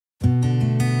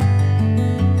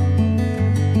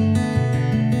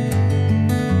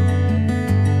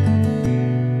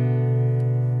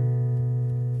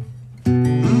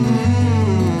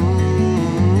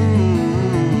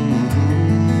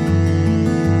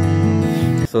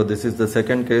So this is the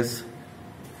second case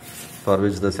for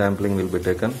which the sampling will be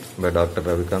taken by Dr.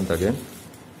 Ravikant again.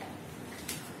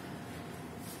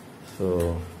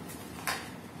 So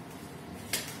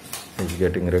he's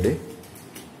getting ready.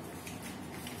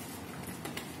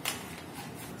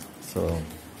 So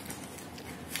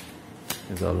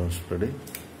he's almost ready.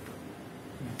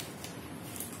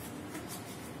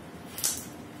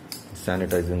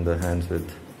 Sanitizing the hands with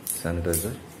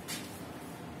sanitizer.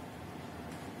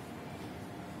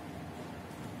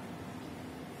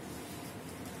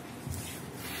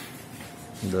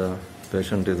 The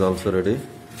patient is also ready.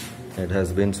 It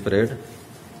has been sprayed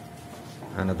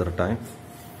another time.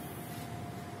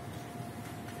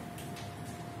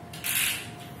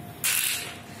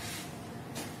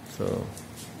 So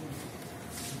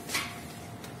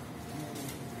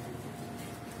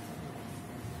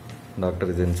doctor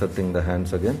is inserting the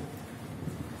hands again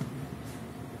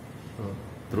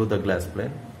through the glass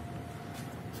plane.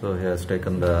 So he has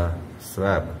taken the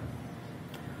swab,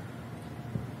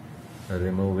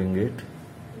 removing it,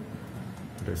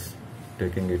 just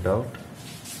taking it out,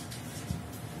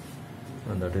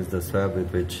 and that is the swab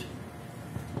with which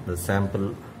the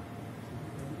sample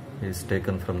is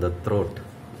taken from the throat.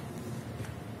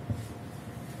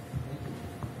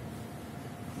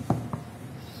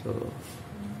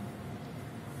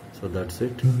 So that's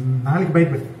it.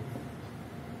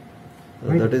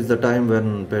 That is the time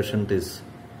when patient is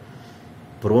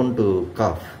prone to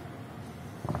cough,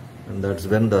 and that's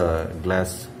when the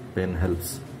glass pane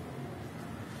helps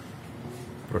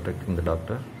protecting the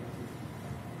doctor.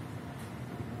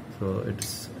 So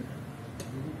it's,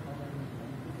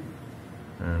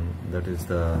 and that is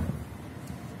the,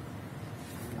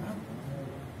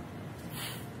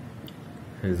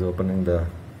 he's opening the,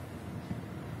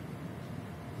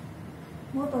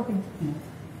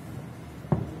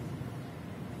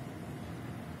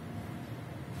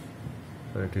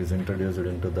 so it is introduced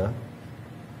into the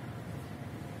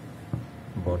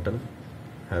bottle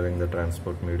having the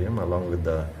transport medium along with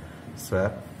the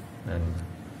swab, and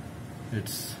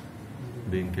it's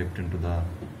being kept into the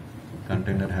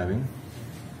container having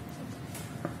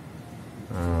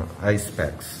ice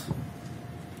packs.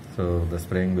 So the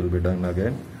spraying will be done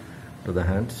again to the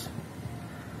hands,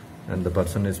 and the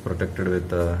person is protected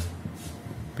with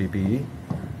PPE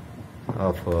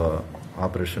of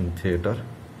operation theatre.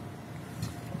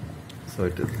 So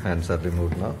hands are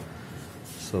removed now.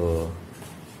 So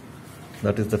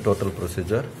that is the total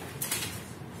procedure.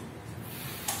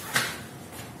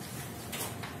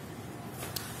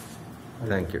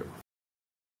 Thank you.